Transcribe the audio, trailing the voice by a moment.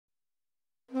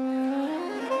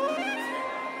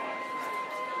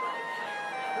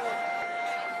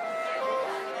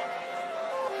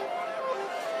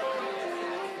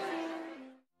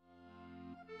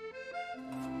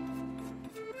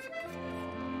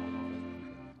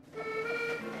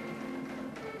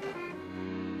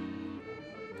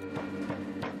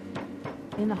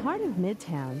In the heart of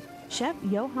Midtown, Chef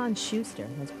Johann Schuster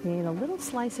has created a little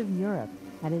slice of Europe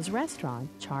at his restaurant,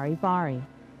 Charivari.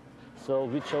 So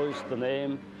we chose the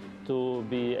name to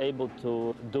be able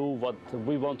to do what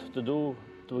we want to do,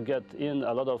 to get in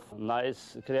a lot of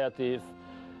nice, creative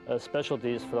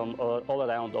specialties from all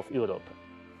around of Europe.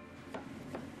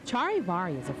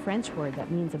 Charivari is a French word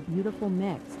that means a beautiful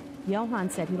mix. Johann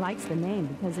said he likes the name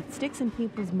because it sticks in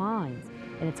people's minds,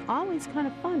 and it's always kind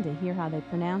of fun to hear how they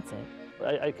pronounce it.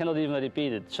 I cannot even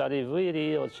repeat it.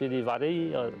 Charivari or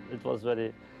Charivari, or it was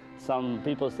very, some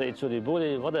people say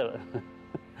Churiburi, whatever.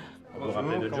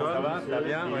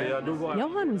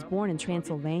 Johann was born in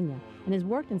Transylvania and has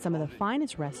worked in some of the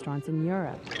finest restaurants in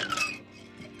Europe.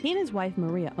 He and his wife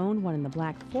Maria owned one in the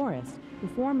Black Forest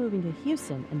before moving to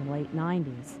Houston in the late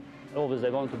 90s. Always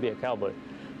I want to be a cowboy,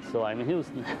 so I'm in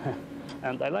Houston.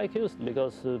 And I like Houston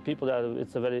because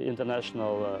it's a very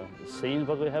international scene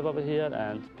what we have over here,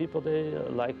 and people, they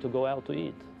like to go out to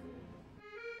eat.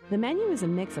 The menu is a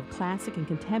mix of classic and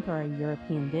contemporary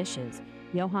European dishes.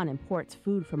 Johann imports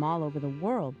food from all over the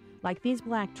world, like these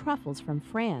black truffles from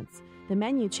France. The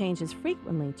menu changes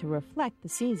frequently to reflect the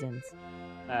seasons.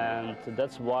 And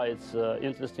that's why it's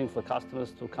interesting for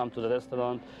customers to come to the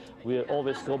restaurant. We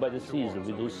always go by the season.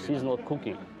 We do seasonal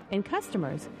cooking. And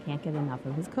customers can't get enough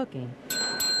of his cooking.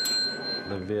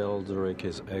 The veal drink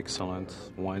is excellent.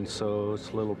 Wine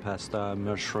sauce, little pasta,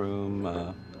 mushroom,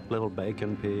 little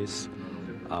bacon piece.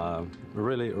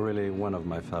 Really, really one of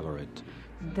my favorite.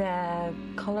 The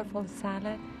colorful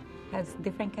salad has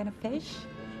different kind of fish.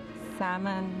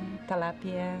 Salmon,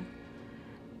 tilapia,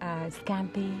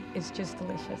 scampi. It's just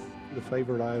delicious. The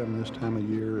favorite item this time of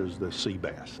year is the sea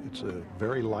bass. It's a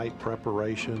very light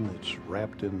preparation. It's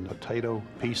wrapped in potato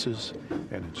pieces,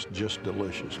 and it's just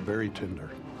delicious, very tender.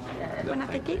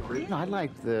 I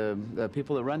like the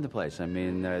people that run the place. I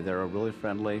mean, they're really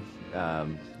friendly.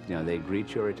 They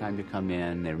greet you every time you come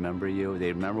in. They remember you.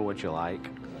 They remember what you like.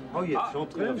 Oh, yes.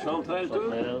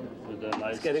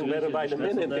 It's getting better by the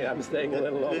minute. I'm staying a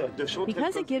little longer.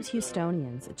 Because it gives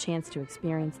Houstonians a chance to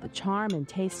experience the charm and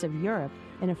taste of Europe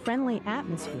in a friendly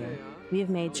atmosphere, we have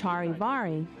made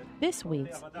Charivari this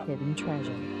week's hidden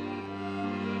treasure.